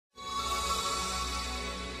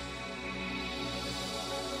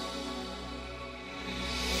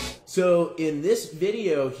So in this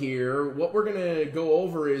video here, what we're going to go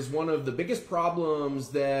over is one of the biggest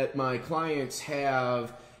problems that my clients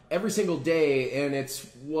have every single day, and it's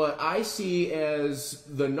what I see as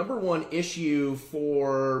the #1 issue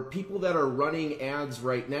for people that are running ads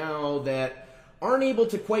right now that aren't able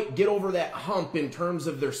to quite get over that hump in terms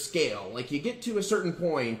of their scale. Like, you get to a certain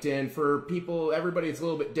point, and for people, everybody, it's a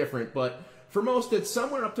little bit different, but for most, it's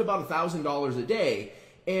somewhere up to about $1,000 a day.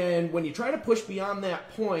 And when you try to push beyond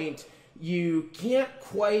that point, you can't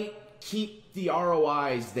quite keep the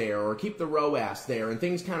ROIs there or keep the ROAS there, and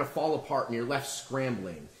things kind of fall apart and you're left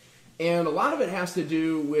scrambling. And a lot of it has to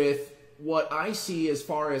do with what I see as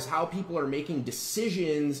far as how people are making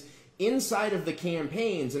decisions inside of the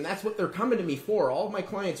campaigns, and that's what they're coming to me for. All of my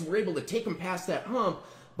clients, were able to take them past that hump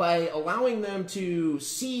by allowing them to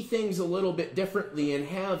see things a little bit differently and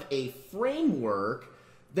have a framework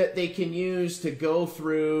that they can use to go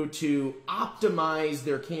through to optimize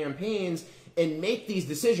their campaigns and make these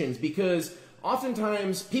decisions. Because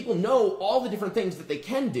oftentimes people know all the different things that they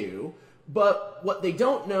can do, but what they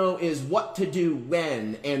don't know is what to do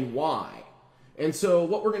when and why. And so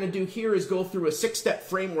what we're going to do here is go through a 6-step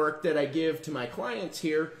framework that I give to my clients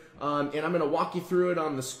here, and I'm going to walk you through it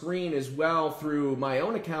on the screen as well through my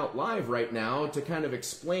own account live right now to kind of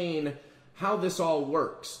explain how this all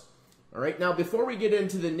works. All right, now before we get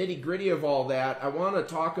into the nitty-gritty of all that, I want to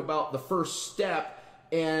talk about the first step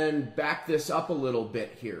and back this up a little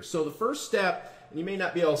bit here. So the first step, and you may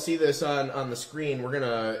not be able to see this on the screen, we're going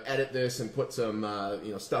to edit this and put some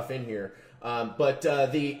stuff in here, but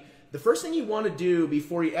the first thing you want to do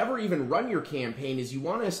before you ever even run your campaign is you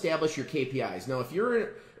want to establish your KPIs. Now, if you're an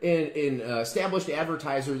established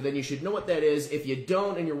advertiser, then you should know what that is. If you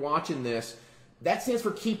don't and you're watching this, that stands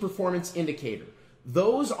for Key Performance Indicator.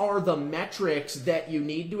 Those are the metrics that you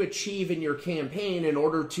need to achieve in your campaign in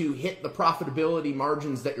order to hit the profitability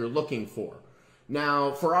margins that you're looking for.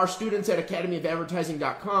 Now, for our students at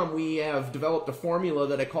academyofadvertising.com, we have developed a formula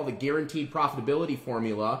that I call the Guaranteed Profitability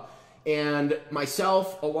Formula. And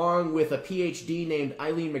myself, along with a PhD named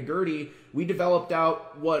Eileen McGurty, we developed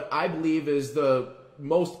out what I believe is the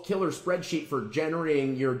most killer spreadsheet for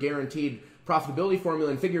generating your guaranteed profitability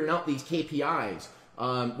formula and figuring out these KPIs.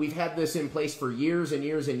 We've had this in place for years and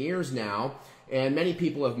years and years now, and many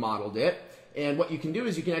people have modeled it. And what you can do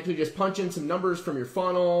is you can actually just punch in some numbers from your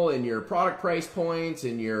funnel and your product price points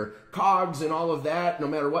and your COGS and all of that, no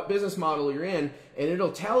matter what business model you're in, and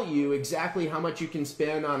it'll tell you exactly how much you can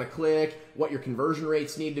spend on a click, what your conversion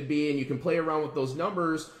rates need to be, and you can play around with those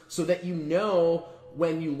numbers so that you know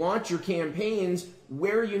when you launch your campaigns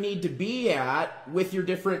where you need to be at with your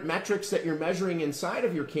different metrics that you're measuring inside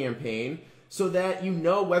of your campaign so that you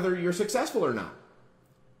know whether you're successful or not.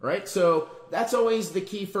 All right, so that's always the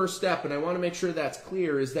key first step, and I want to make sure that's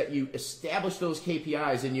clear, is that you establish those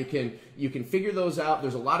KPIs and you can figure those out.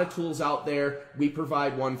 There's a lot of tools out there. We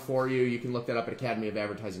provide one for you. You can look that up at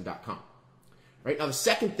academyofadvertising.com. Right, now the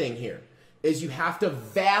second thing here is you have to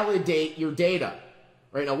validate your data.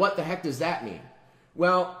 Right, now what the heck does that mean?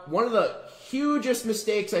 Well, one of the hugest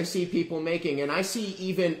mistakes I see people making, and I see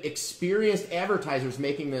even experienced advertisers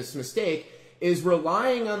making this mistake, is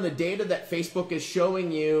relying on the data that Facebook is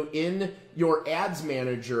showing you in your ads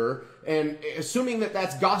manager and assuming that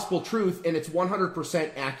that's gospel truth and it's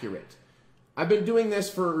 100% accurate. I've been doing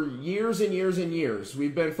this for years and years and years.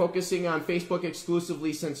 We've been focusing on Facebook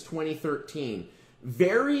exclusively since 2013.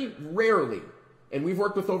 Very rarely, and we've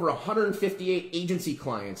worked with over 158 agency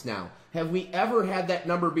clients now, have we ever had that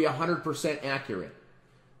number be 100% accurate.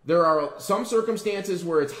 There are some circumstances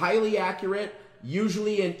where it's highly accurate,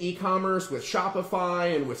 usually in e-commerce with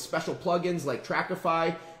Shopify and with special plugins like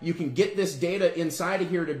Trackify. You can get this data inside of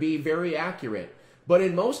here to be very accurate. But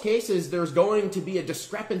in most cases, there's going to be a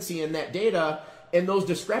discrepancy in that data, and those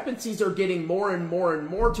discrepancies are getting more and more and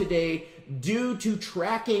more today due to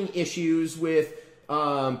tracking issues with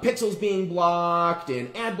pixels being blocked and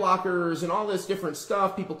ad blockers and all this different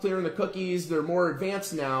stuff. People clearing the cookies, they're more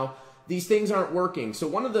advanced now. These things aren't working. So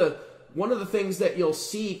one of the things that you'll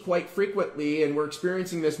see quite frequently, and we're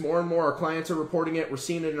experiencing this more and more, our clients are reporting it, we're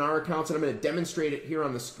seeing it in our accounts, and I'm going to demonstrate it here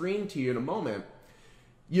on the screen to you in a moment.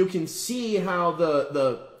 You can see how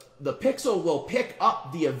the pixel will pick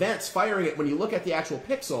up the events firing it when you look at the actual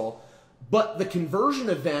pixel, but the conversion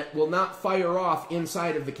event will not fire off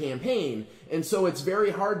inside of the campaign. And so it's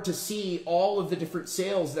very hard to see all of the different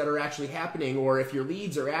sales that are actually happening or if your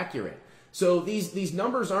leads are accurate. So these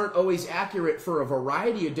numbers aren't always accurate for a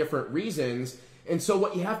variety of different reasons. And so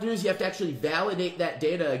what you have to do is you have to actually validate that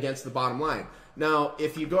data against the bottom line. Now,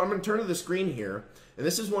 if you go, I'm going to turn to the screen here, and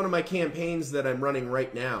this is one of my campaigns that I'm running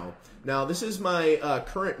right now. Now, this is my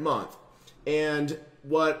current month. And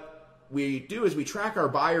what we do is we track our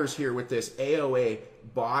buyers here with this AOA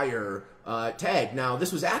buyer tag. Now,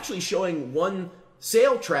 this was actually showing one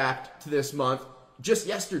sale tracked to this month just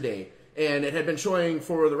yesterday, and it had been showing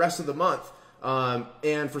for the rest of the month,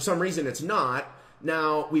 and for some reason it's not.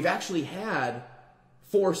 Now, we've actually had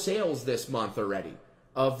 4 sales this month already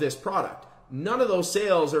of this product. None of those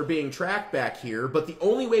sales are being tracked back here, but the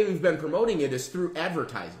only way we've been promoting it is through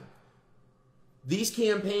advertising. These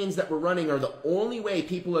campaigns that we're running are the only way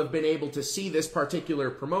people have been able to see this particular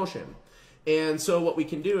promotion. And so what we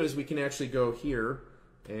can do is we can actually go here,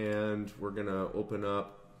 and we're going to open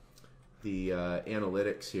up the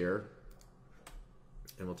analytics here,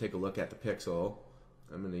 and we'll take a look at the pixel.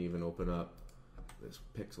 I'm going to even open up this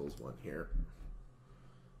pixels one here.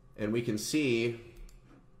 And we can see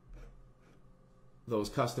those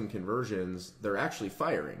custom conversions, they're actually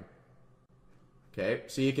firing. Okay,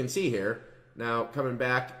 so you can see here, now coming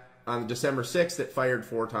back on December 6th, it fired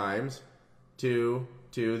 4 times. 2,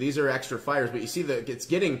 2, these are extra fires, but you see that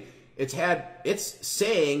it's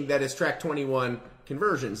saying that it's tracked 21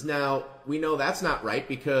 conversions. Now, we know that's not right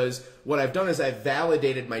because what I've done is I've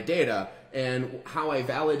validated my data, and how I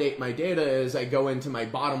validate my data is I go into my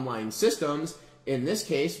bottom line systems, in this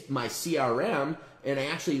case, my CRM, and I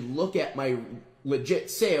actually look at my legit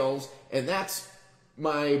sales, and that's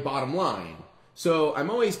my bottom line. So I'm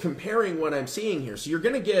always comparing what I'm seeing here. So you're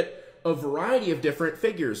going to get a variety of different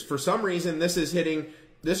figures. For some reason, this is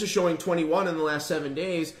showing 21 in the last 7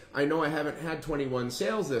 days. I know I haven't had 21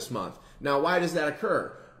 sales this month. Now, why does that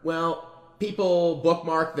occur? Well, people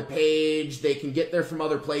bookmark the page. They can get there from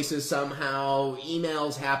other places somehow.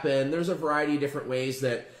 Emails happen. There's a variety of different ways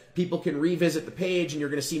that people can revisit the page, and you're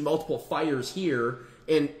going to see multiple fires here.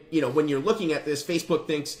 And, when you're looking at this, Facebook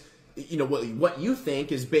thinks, what you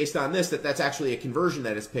think is based on this, that's actually a conversion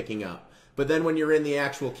that it's picking up. But then when you're in the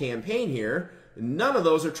actual campaign here, none of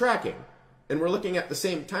those are tracking. And we're looking at the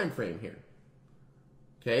same time frame here.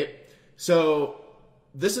 Okay? So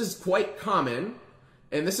this is quite common,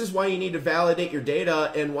 and this is why you need to validate your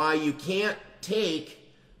data and why you can't take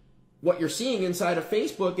what you're seeing inside of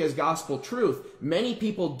Facebook as gospel truth. Many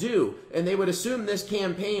people do, and they would assume this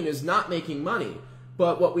campaign is not making money.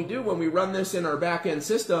 But what we do when we run this in our back-end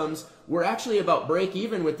systems, we're actually about break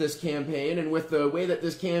even with this campaign, and with the way that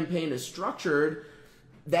this campaign is structured,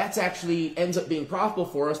 that's actually ends up being profitable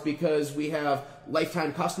for us because we have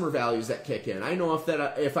lifetime customer values that kick in. I know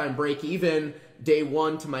if I'm break even day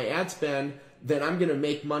 1 to my ad spend, then I'm going to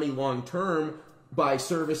make money long term by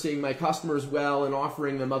servicing my customers well and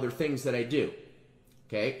offering them other things that I do.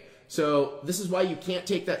 Okay? So this is why you can't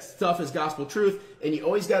take that stuff as gospel truth, and you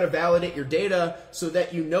always got to validate your data so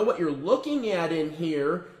that you know what you're looking at in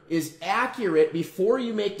here is accurate before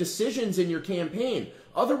you make decisions in your campaign.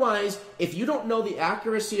 Otherwise, if you don't know the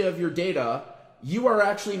accuracy of your data, you are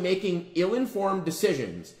actually making ill-informed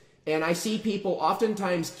decisions. And I see people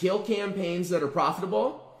oftentimes kill campaigns that are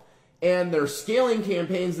profitable, and they're scaling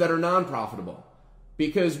campaigns that are non-profitable.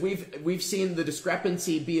 Because we've seen the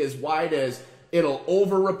discrepancy be as wide as it'll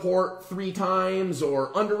over-report 3 times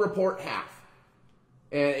or under-report half.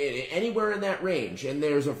 And anywhere in that range. And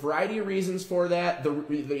there's a variety of reasons for that.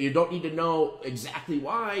 You don't need to know exactly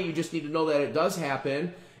why. You just need to know that it does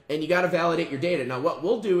happen. And you got to validate your data. Now, what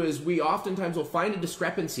we'll do is we oftentimes will find a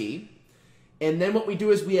discrepancy. And then what we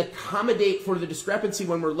do is we accommodate for the discrepancy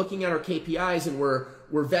when we're looking at our KPIs and we're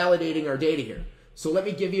validating our data here. So let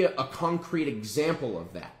me give you a concrete example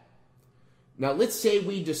of that. Now, let's say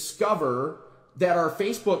we discover that our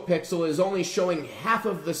Facebook pixel is only showing half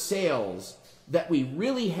of the sales that we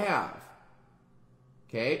really have.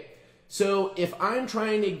 Okay? So if I'm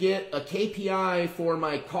trying to get a KPI for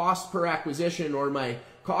my cost per acquisition or my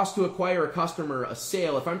cost to acquire a customer, a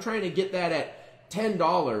sale, if I'm trying to get that at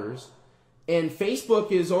 $10 and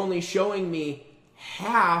Facebook is only showing me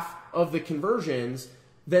half of the conversions,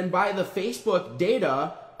 then by the Facebook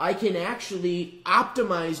data, I can actually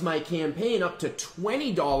optimize my campaign up to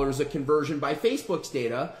 $20 a conversion by Facebook's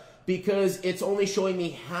data because it's only showing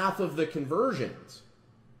me half of the conversions.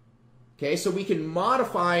 Okay, so we can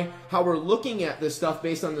modify how we're looking at this stuff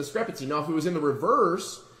based on the discrepancy. Now, if it was in the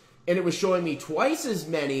reverse and it was showing me twice as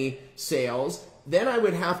many sales, then I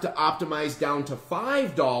would have to optimize down to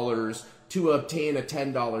 $5 to obtain a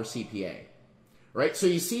 $10 CPA. Right? So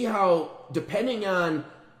you see how, depending on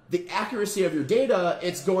the accuracy of your data,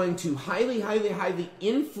 it's going to highly, highly, highly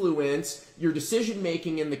influence your decision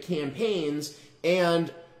making in the campaigns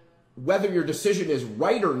and whether your decision is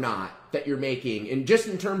right or not that you're making, and just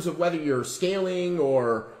in terms of whether you're scaling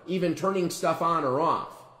or even turning stuff on or off,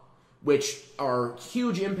 which are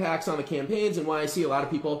huge impacts on the campaigns and why I see a lot of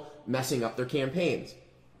people messing up their campaigns.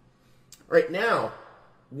 Right now,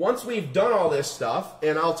 once we've done all this stuff,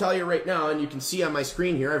 and I'll tell you right now, and you can see on my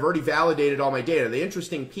screen here, I've already validated all my data. The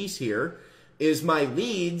interesting piece here is my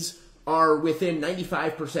leads are within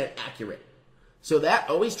 95% accurate. So that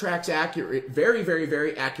always tracks accurate, very, very,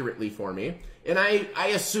 very accurately for me. And I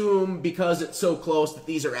assume because it's so close that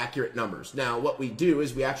these are accurate numbers. Now, what we do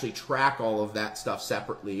is we actually track all of that stuff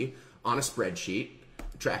separately on a spreadsheet.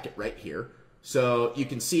 Track it right here. So you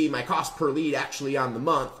can see my cost per lead actually on the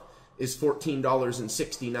month is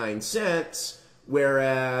 $14.69,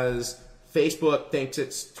 whereas Facebook thinks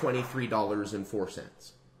it's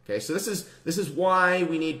 $23.04. Okay, so this is why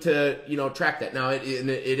we need to track that. Now it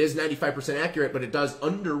is 95% accurate, but it does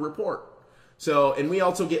underreport. So, and we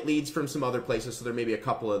also get leads from some other places, so there may be a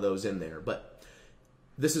couple of those in there. But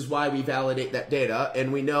this is why we validate that data,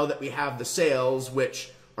 and we know that we have the sales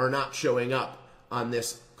which are not showing up on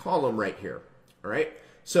this column right here. All right.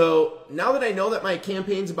 So now that I know that my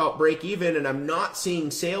campaign's about break even and I'm not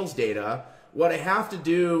seeing sales data, what I have to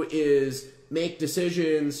do is make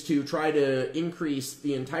decisions to try to increase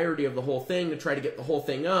the entirety of the whole thing, to try to get the whole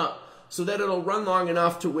thing up so that it'll run long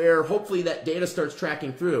enough to where hopefully that data starts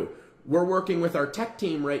tracking through. We're working with our tech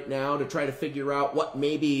team right now to try to figure out what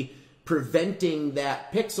may be preventing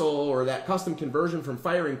that pixel or that custom conversion from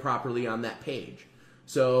firing properly on that page.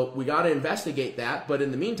 So we got to investigate that, but in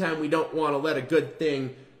the meantime, we don't want to let a good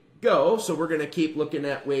thing go, so we're going to keep looking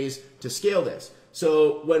at ways to scale this.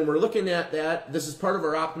 So when we're looking at that, this is part of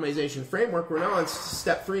our optimization framework. We're now on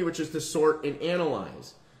step 3, which is to sort and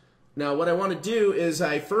analyze. Now, what I want to do is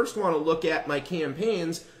I first want to look at my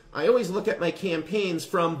campaigns. I always look at my campaigns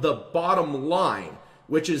from the bottom line,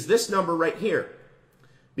 which is this number right here,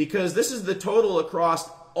 because this is the total across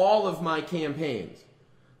all of my campaigns.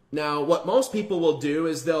 Now, what most people will do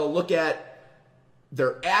is they'll look at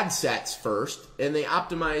their ad sets first, and they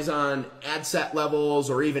optimize on ad set levels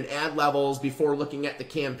or even ad levels before looking at the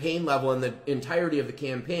campaign level and the entirety of the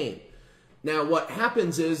campaign. Now, what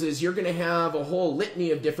happens is you're going to have a whole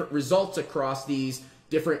litany of different results across these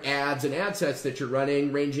different ads and ad sets that you're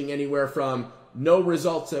running, ranging anywhere from no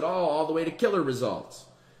results at all the way to killer results.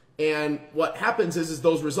 And what happens is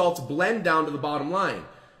those results blend down to the bottom line.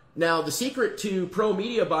 Now, the secret to pro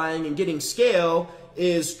media buying and getting scale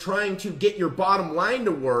is trying to get your bottom line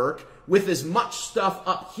to work with as much stuff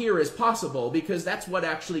up here as possible, because that's what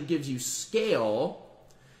actually gives you scale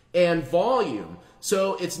and volume.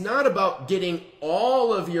 So it's not about getting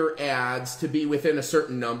all of your ads to be within a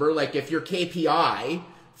certain number. Like if your KPI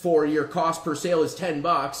for your cost per sale is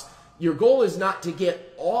 $10, your goal is not to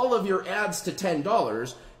get all of your ads to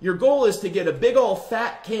 $10. Your goal is to get a big old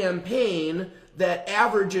fat campaign that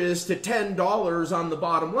averages to $10 on the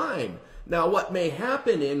bottom line. Now, what may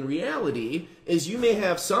happen in reality is you may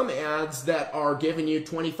have some ads that are giving you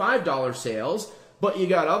 $25 sales, but you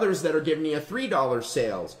got others that are giving you $3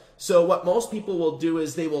 sales. So what most people will do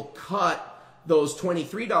is they will cut those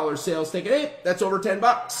 $23 sales thinking, hey, that's over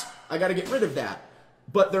 $10. I got to get rid of that.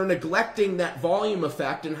 But they're neglecting that volume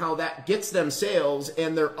effect and how that gets them sales,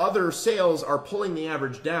 and their other sales are pulling the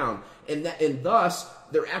average down. And thus,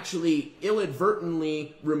 they're actually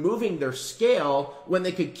inadvertently removing their scale when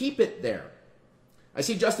they could keep it there. I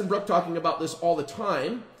see Justin Brook talking about this all the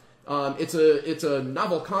time. It's a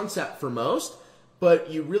novel concept for most, but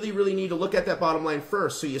you really, really need to look at that bottom line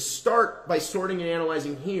first. So you start by sorting and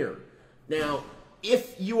analyzing here. Now,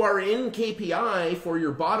 if you are in KPI for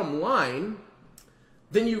your bottom line,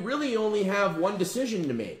 then you really only have one decision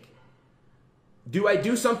to make. Do I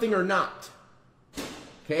do something or not?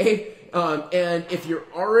 Okay? And if you're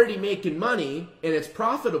already making money and it's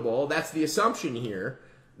profitable, that's the assumption here,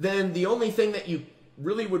 then the only thing that you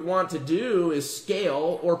really would want to do is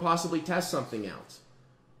scale or possibly test something else.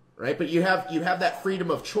 Right? But you have that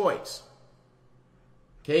freedom of choice.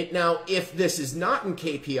 Okay? Now, if this is not in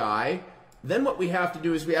KPI, then what we have to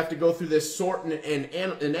do is we have to go through this sort and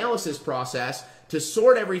analysis process to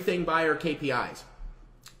sort everything by our KPIs.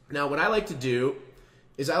 Now, what I like to do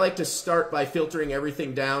is I like to start by filtering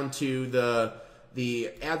everything down to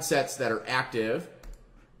the ad sets that are active.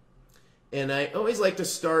 And I always like to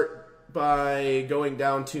start by going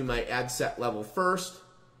down to my ad set level first.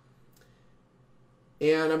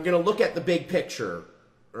 And I'm going to look at the big picture.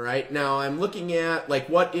 All right. Now, I'm looking at, like,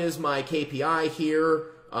 what is my KPI here?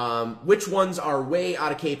 Which ones are way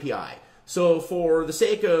out of KPI? So for the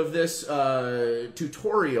sake of this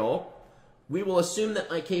tutorial, we will assume that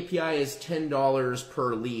my KPI is $10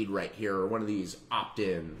 per lead right here, or one of these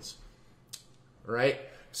opt-ins. All right?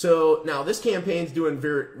 So now this campaign's doing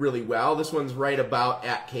really well. This one's right about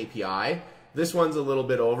at KPI. This one's a little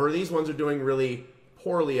bit over. These ones are doing really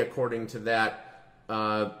poorly according to that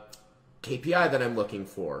KPI that I'm looking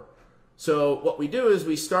for. So what we do is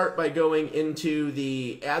we start by going into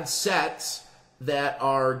the ad sets that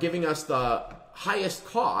are giving us the highest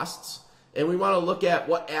costs, and we want to look at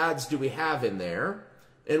what ads do we have in there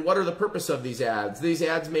and what are the purpose of these ads. These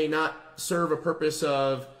ads may not serve a purpose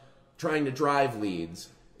of trying to drive leads.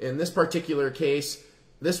 In this particular case,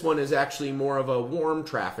 this one is actually more of a warm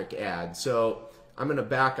traffic ad. So I'm going to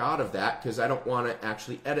back out of that because I don't want to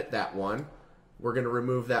actually edit that one. We're going to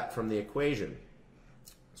remove that from the equation.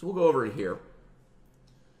 So we'll go over to here.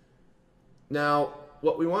 Now,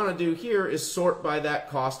 what we want to do here is sort by that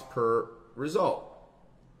cost per result.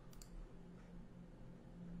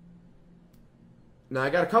 Now, I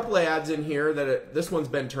got a couple of ads in here that this one's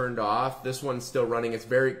been turned off. This one's still running. It's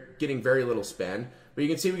getting very little spend. But you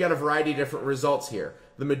can see we got a variety of different results here.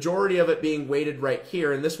 The majority of it being weighted right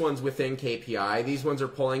here, and this one's within KPI. These ones are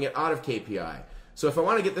pulling it out of KPI. So if I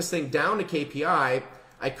want to get this thing down to KPI,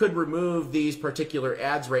 I could remove these particular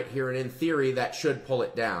ads right here, and in theory, that should pull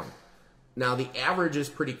it down. Now, the average is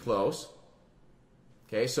pretty close.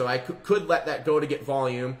 Okay, so I could let that go to get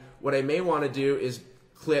volume. What I may want to do is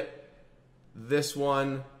clip this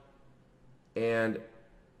one and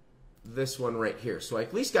this one right here. So I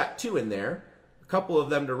at least got two in there, a couple of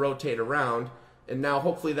them to rotate around, and now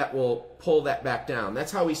hopefully that will pull that back down.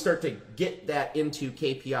 That's how we start to get that into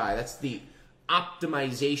KPI. That's the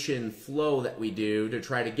optimization flow that we do to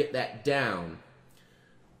try to get that down.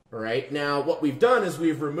 All right, now what we've done is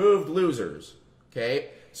we've removed losers. Okay,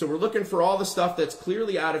 so we're looking for all the stuff that's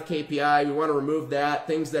clearly out of KPI. We want to remove that,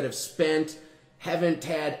 things that have spent, haven't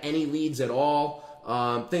had any leads at all,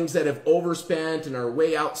 things that have overspent and are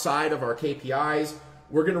way outside of our KPIs.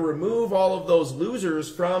 We're going to remove all of those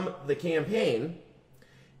losers from the campaign.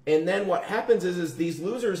 And then what happens is these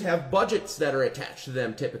losers have budgets that are attached to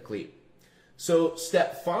them typically. So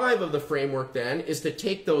step 5 of the framework then is to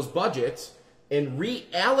take those budgets and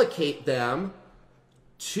reallocate them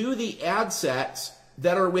to the ad sets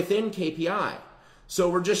that are within KPI. So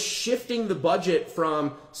we're just shifting the budget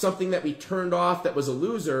from something that we turned off that was a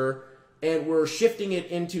loser, and we're shifting it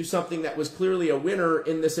into something that was clearly a winner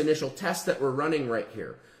in this initial test that we're running right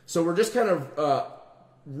here. So we're just kind of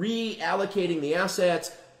reallocating the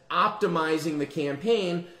assets, optimizing the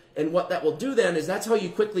campaign, and what that will do then is that's how you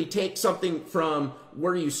quickly take something from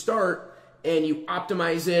where you start and you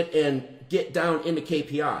optimize it and get down into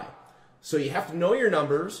KPI. So you have to know your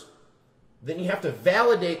numbers, then you have to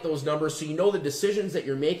validate those numbers so you know the decisions that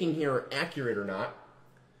you're making here are accurate or not.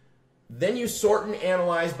 Then you sort and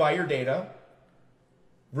analyze by your data,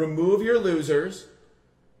 remove your losers,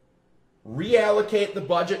 reallocate the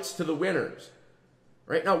budgets to the winners.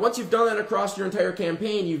 Right now, once you've done that across your entire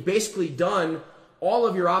campaign, you've basically done all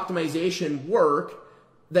of your optimization work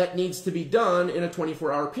that needs to be done in a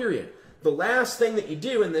 24-hour period. The last thing that you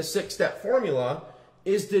do in this 6-step formula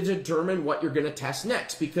is to determine what you're going to test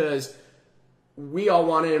next, because we all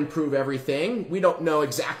want to improve everything. We don't know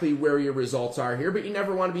exactly where your results are here, but you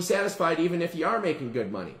never want to be satisfied even if you are making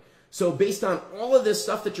good money. So based on all of this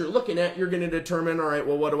stuff that you're looking at, you're going to determine, all right,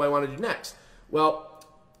 well, what do I want to do next? Well,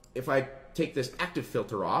 if I take this active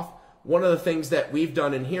filter off, one of the things that we've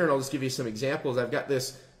done in here, and I'll just give you some examples, I've got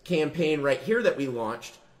this campaign right here that we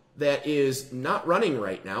launched that is not running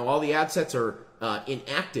right now. All the ad sets are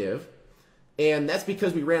inactive, and that's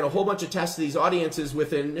because we ran a whole bunch of tests of these audiences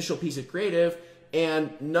with an initial piece of creative,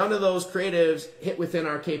 and none of those creatives hit within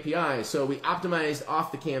our KPIs. So we optimized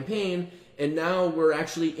off the campaign, and now we're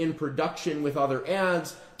actually in production with other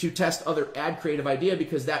ads to test other ad creative idea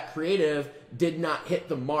because that creative did not hit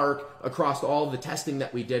the mark across all the testing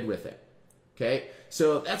that we did with it. Okay,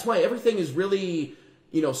 so that's why everything is really,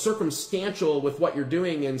 circumstantial with what you're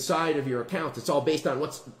doing inside of your account. It's all based on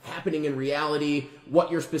what's happening in reality,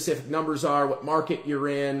 what your specific numbers are, what market you're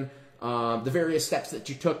in, the various steps that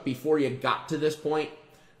you took before you got to this point,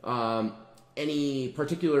 any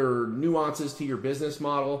particular nuances to your business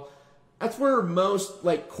model. That's where most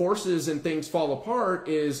courses and things fall apart,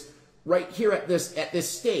 is right here at this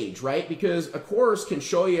stage, right? Because a course can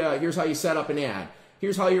show you, here's how you set up an ad.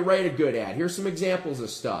 Here's how you write a good ad. Here's some examples of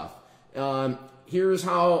stuff. Here's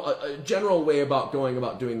how a general way about going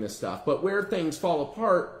about doing this stuff. But where things fall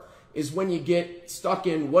apart is when you get stuck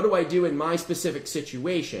in, what do I do in my specific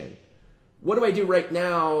situation? What do I do right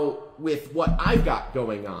now with what I've got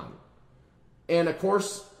going on? And a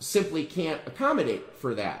course simply can't accommodate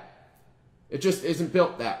for that. It just isn't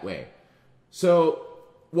built that way. So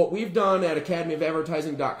what we've done at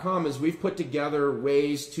academyofadvertising.com is we've put together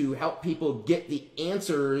ways to help people get the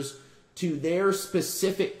answers to their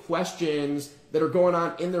specific questions that are going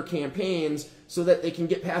on in their campaigns so that they can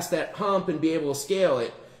get past that hump and be able to scale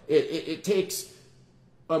it. It takes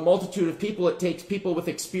a multitude of people. It takes people with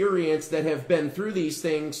experience that have been through these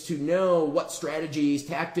things to know what strategies,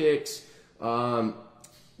 tactics,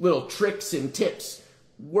 little tricks and tips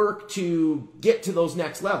work to get to those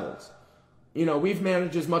next levels. You know, we've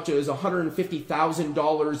managed as much as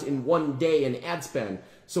 $150,000 in one day in ad spend.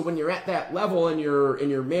 So when you're at that level and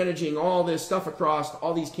you're managing all this stuff across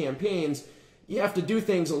all these campaigns, you have to do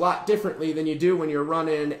things a lot differently than you do when you're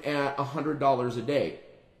running at $100 a day.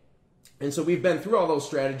 And so we've been through all those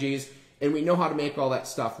strategies and we know how to make all that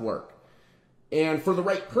stuff work. And for the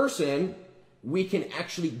right person, we can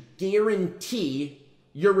actually guarantee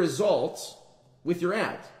your results with your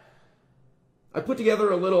ads. I put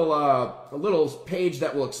together a little page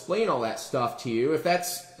that will explain all that stuff to you. If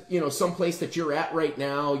that's, you know, someplace that you're at right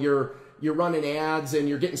now, you're running ads and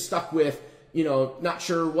you're getting stuck with, you know, not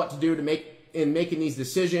sure what to do to making these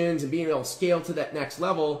decisions and being able to scale to that next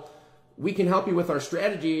level, we can help you with our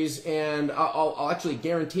strategies, and I'll actually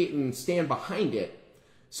guarantee it and stand behind it.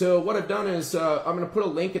 So what I've done is I'm going to put a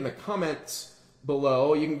link in the comments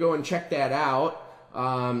below. You can go and check that out.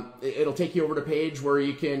 It'll take you over to a page where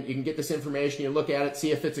you can get this information, you look at it,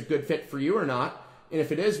 see if it's a good fit for you or not. And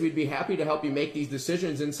if it is, we'd be happy to help you make these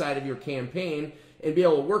decisions inside of your campaign and be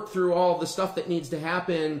able to work through all the stuff that needs to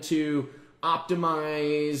happen to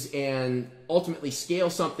optimize and ultimately scale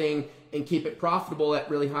something and keep it profitable at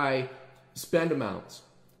really high spend amounts.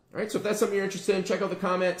 All right, so if that's something you're interested in, check out the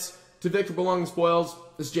comments. To Victor Belong and Spoils,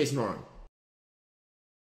 this is Jason Horan.